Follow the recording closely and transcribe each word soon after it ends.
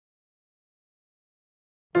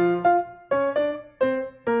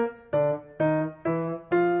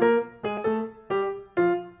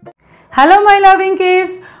Hello my loving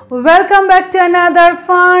kids, welcome back to another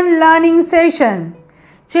fun learning session.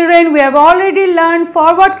 Children, we have already learned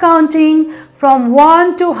forward counting from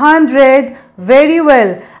 1 to 100 very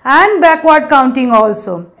well and backward counting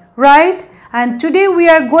also, right? And today we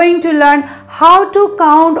are going to learn how to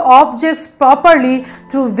count objects properly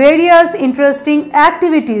through various interesting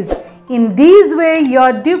activities. In this way,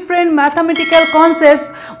 your different mathematical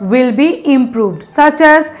concepts will be improved, such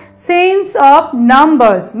as sense of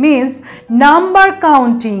numbers, means number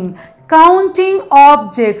counting, counting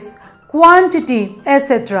objects, quantity,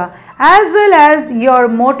 etc. As well as your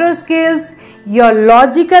motor skills, your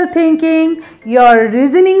logical thinking, your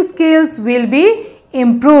reasoning skills will be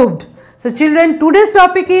improved. So children, today's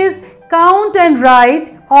topic is count and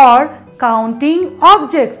write or counting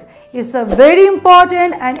objects. It's a very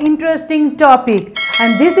important and interesting topic,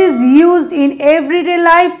 and this is used in everyday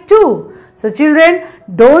life too. So children,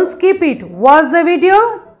 don't skip it. Watch the video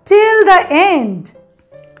till the end.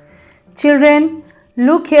 Children,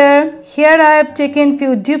 look here. Here I have taken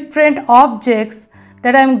few different objects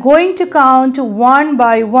that I am going to count one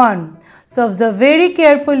by one. So observe very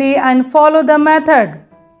carefully and follow the method.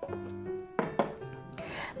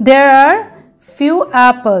 There are few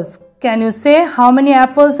apples. Can you say how many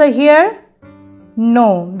apples are here?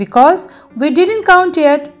 No, because we didn't count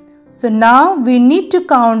yet. So now we need to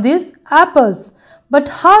count these apples. But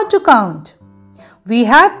how to count? We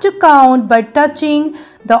have to count by touching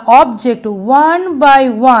the object one by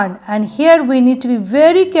one. And here we need to be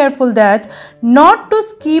very careful that not to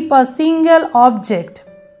skip a single object.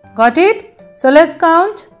 Got it? So let's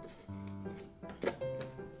count.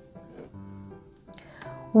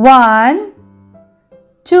 1,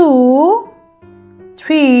 2,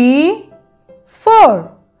 3,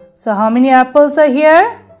 4. So how many apples are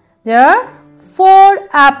here? There are 4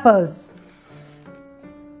 apples.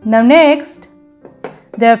 Now next,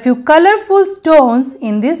 there are few colorful stones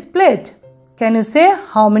in this plate. Can you say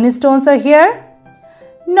how many stones are here?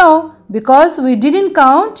 No, because we didn't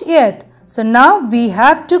count yet. So now we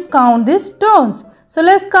have to count these stones. So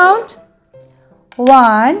let's count.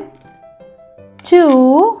 1,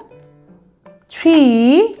 2,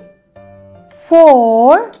 3,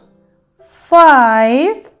 4,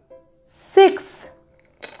 5, 6,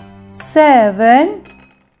 7,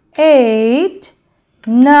 8,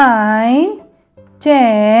 9,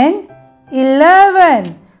 10,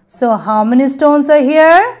 11. So how many stones are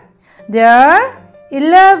here? There are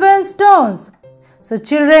 11 stones. So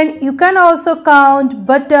children, you can also count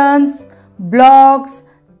buttons, blocks,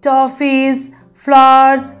 toffees,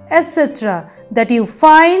 flowers, etc. that you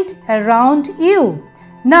find around you.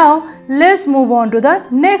 Now let's move on to the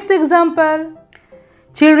next example.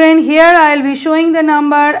 Children, here I will be showing the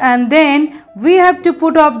number and then we have to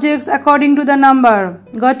put objects according to the number.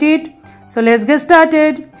 Got it? So let's get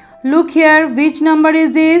started. Look here, which number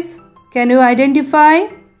is this? Can you identify?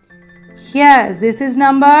 Yes, this is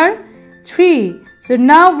number 3. So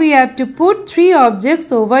now we have to put 3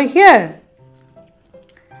 objects over here.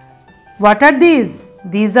 What are these?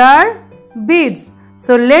 These are beads.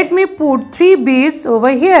 So let me put 3 beads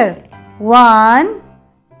over here. 1,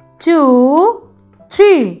 2,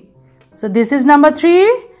 3. So this is number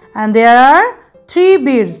 3 and there are 3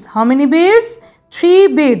 beads. How many beads? 3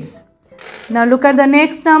 beads. Now look at the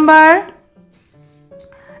next number.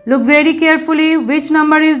 Look very carefully. Which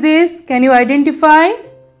number is this? Can you identify?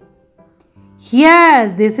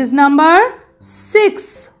 Yes, this is number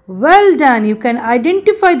 6. Well done. You can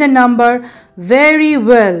identify the number very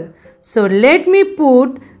well. So let me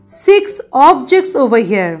put 6 objects over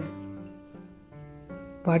here.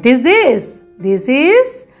 What is this? This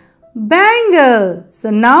is bangle. So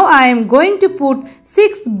now I am going to put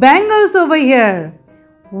 6 bangles over here.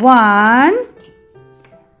 1,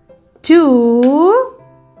 2,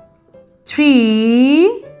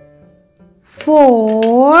 3,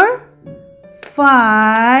 4,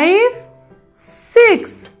 5,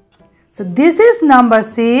 6. So this is number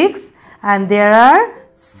 6 and there are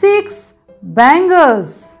 6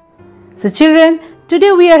 bangles. So children,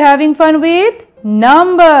 today we are having fun with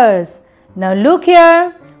numbers. Now look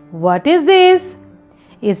here. What is this?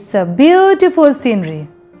 It's a beautiful scenery,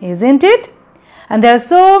 isn't it? And there are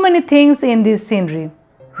so many things in this scenery,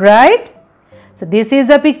 right? So this is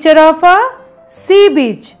a picture of a sea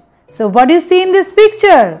beach. So what do you see in this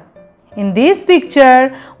picture? In this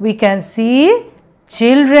picture, we can see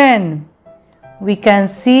children. We can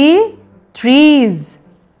see trees.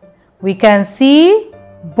 We can see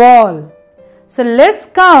ball. So let's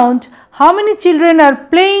count how many children are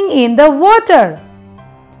playing in the water.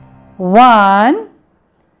 1,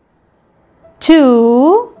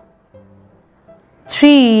 2,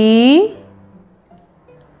 3,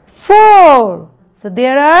 4. So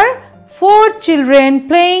there are 4 children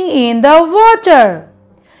playing in the water.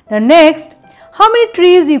 Now next, how many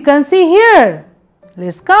trees you can see here?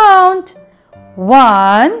 Let's count.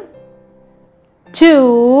 1,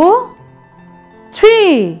 2,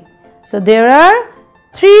 3. So there are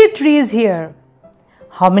 3 trees here.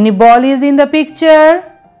 How many balls is in the picture?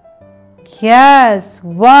 Yes,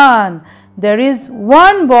 1. There is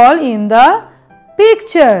 1 ball in the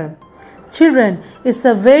picture. Children, it's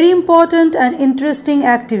a very important and interesting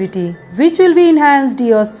activity which will be enhanced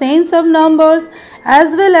your sense of numbers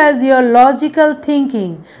as well as your logical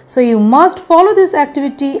thinking. So you must follow this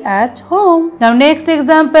activity at home. Now next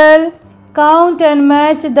example, count and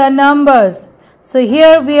match the numbers. So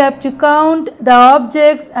here we have to count the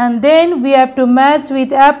objects and then we have to match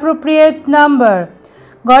with appropriate number.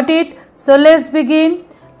 Got it? So let's begin.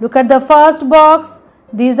 Look at the first box.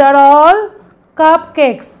 These are all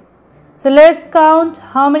cupcakes. So let's count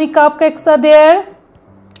how many cupcakes are there.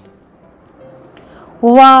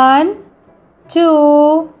 1,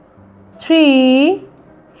 2, 3,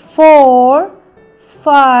 4,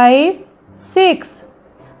 5, 6.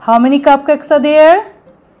 How many cupcakes are there?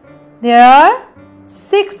 There are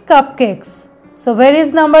 6 cupcakes. So where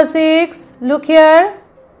is number 6? Look here.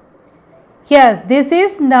 Yes, this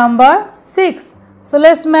is number 6. So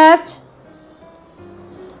let's match.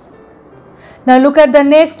 Now look at the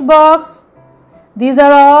next box. These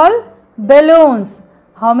are all balloons.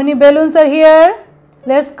 How many balloons are here?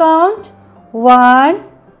 Let's count. 1,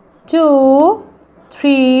 2,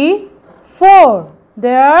 3, 4.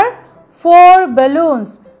 There are 4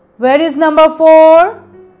 balloons. Where is number 4?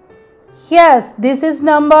 Yes, this is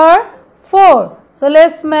number 4. So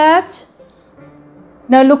let's match.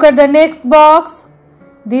 Now look at the next box.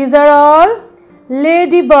 These are all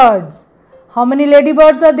ladybirds. How many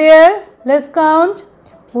ladybirds are there? Let's count.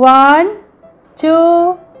 1,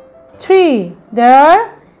 2, 3. There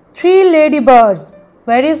are 3 ladybirds.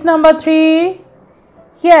 Where is number 3?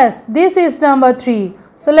 Yes, this is number 3.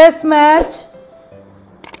 So let's match.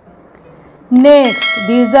 Next,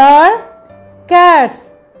 these are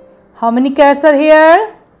cats. How many cats are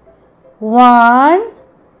here? 1,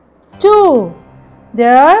 2.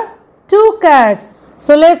 There are 2 cats.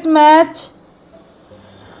 So let's match.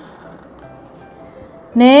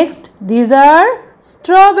 Next, these are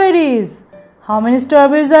strawberries. How many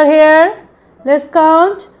strawberries are here? Let's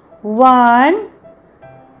count. 1,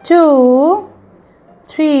 2,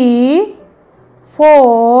 3,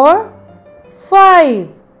 4, 5.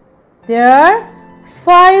 There are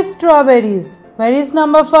 5 strawberries. Where is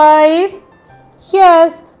number 5?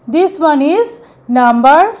 Yes, this one is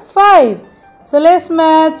number 5. So let's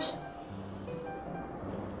match.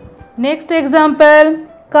 Next example,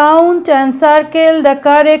 count and circle the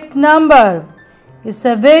correct number. It's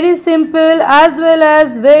a very simple as well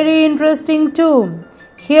as very interesting too.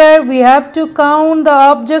 Here we have to count the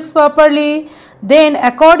objects properly. Then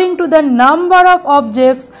according to the number of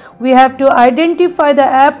objects, we have to identify the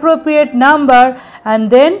appropriate number and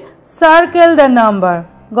then circle the number.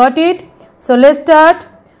 Got it? So let's start.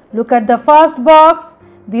 Look at the first box.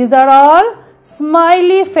 These are all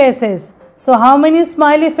smiley faces. So how many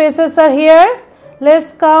smiley faces are here?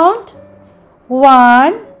 Let's count.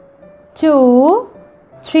 1, 2,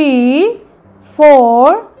 3,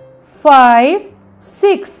 4, 5,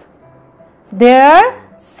 6. So there are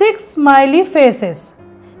 6 smiley faces.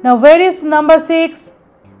 Now where is number 6?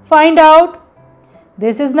 Find out.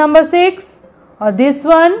 This is number 6 or this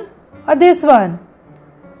one or this one.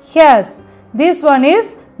 Yes, this one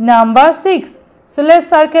is number 6. So let's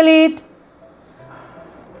circle it.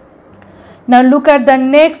 Now look at the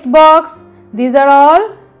next box. These are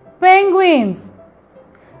all penguins.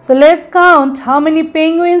 So let's count how many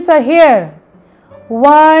penguins are here.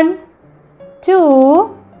 1,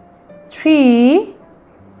 2, 3,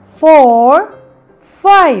 4,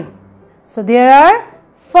 5. So there are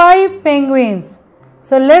 5 penguins.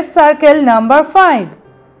 So let's circle number 5.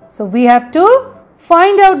 So we have to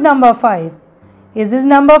find out number 5. Is this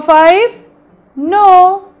number 5?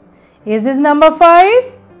 No. Is this number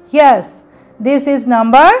 5? Yes. This is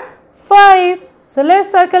number 5. So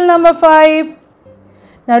let's circle number 5.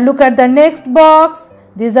 Now look at the next box.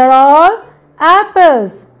 These are all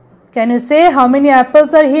apples. Can you say how many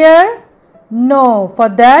apples are here? No. For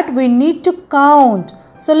that we need to count.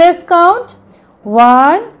 So let's count.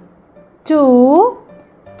 1, 2,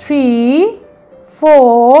 3,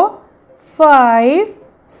 4, 5,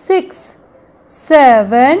 6,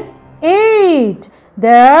 7, 8.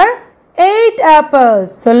 There are 8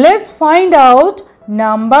 apples. So let's find out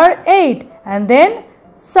number 8 and then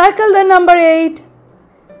circle the number 8.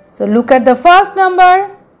 So look at the first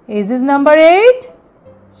number. Is this number 8?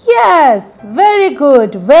 Yes, very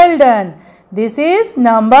good. Well done. This is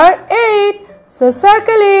number 8. So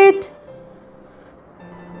circle it.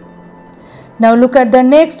 Now look at the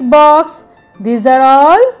next box. These are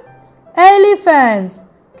all elephants.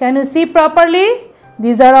 Can you see properly?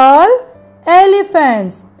 These are all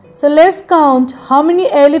elephants. So let's count how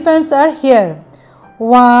many elephants are here.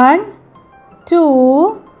 1,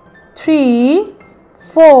 2, 3,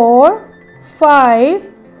 4, 5,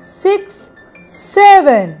 6,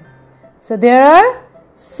 7. So there are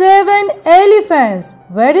 7 elephants.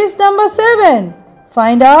 Where is number 7?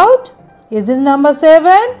 Find out. Is this number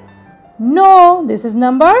 7? No, this is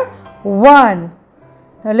number 1.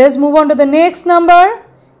 Now let's move on to the next number.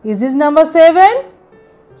 Is this number 7?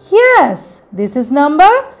 Yes, this is number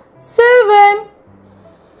 7.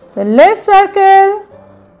 So let's circle.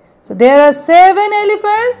 So there are 7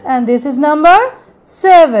 elephants and this is number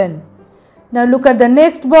 7. Now look at the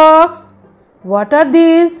next box. What are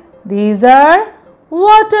these? These are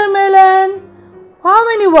watermelon. How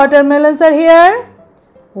many watermelons are here?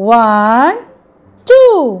 1,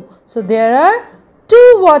 2. So there are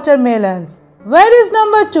 2 watermelons. Where is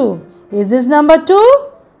number 2? Is this number 2?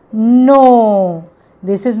 No.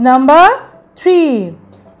 This is number 3.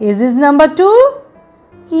 Is this number 2?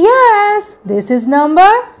 Yes, this is number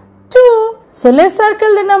 2. So let's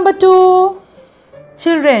circle the number 2.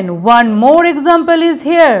 Children, one more example is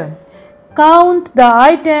here. Count the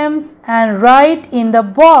items and write in the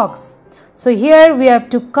box. So here we have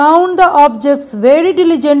to count the objects very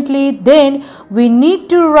diligently. Then we need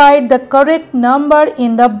to write the correct number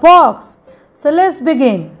in the box. So let's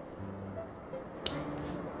begin.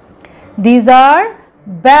 These are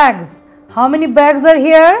bags. How many bags are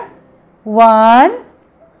here? 1,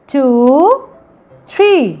 2,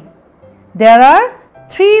 3. There are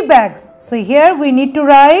 3 bags. So here we need to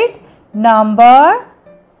write number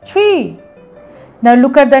 3. Now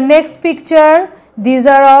look at the next picture. These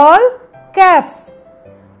are all caps.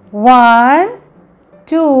 1,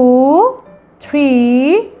 2,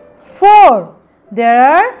 3, 4. There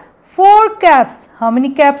are 4 caps. How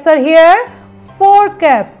many caps are here? 4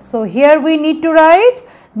 caps. So here we need to write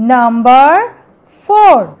number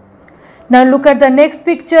 4. Now look at the next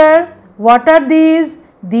picture. What are these?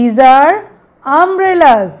 These are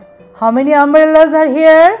umbrellas. How many umbrellas are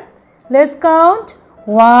here? Let's count.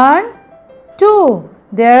 1, 2.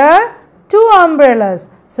 There are 2 umbrellas.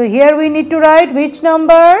 So here we need to write which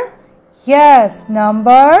number? Yes,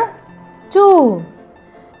 number 2.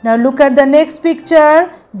 Now look at the next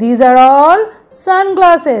picture. These are all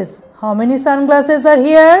sunglasses. How many sunglasses are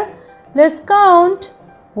here? Let's count.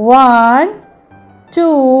 1,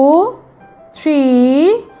 2,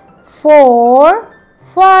 3, 4,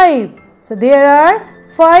 5. So there are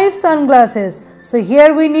 5 sunglasses. So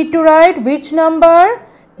here we need to write which number?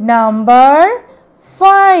 Number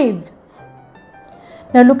 5.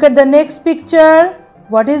 Now look at the next picture.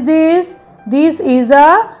 What is this? This is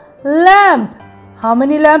a lamp. How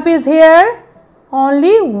many lamp is here?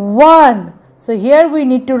 Only 1. So here we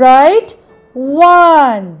need to write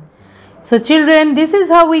 1. So children, this is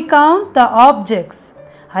how we count the objects.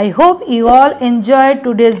 I hope you all enjoyed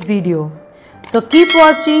today's video. So keep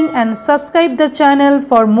watching and subscribe the channel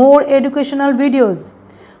for more educational videos.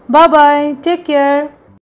 Bye bye. Take care.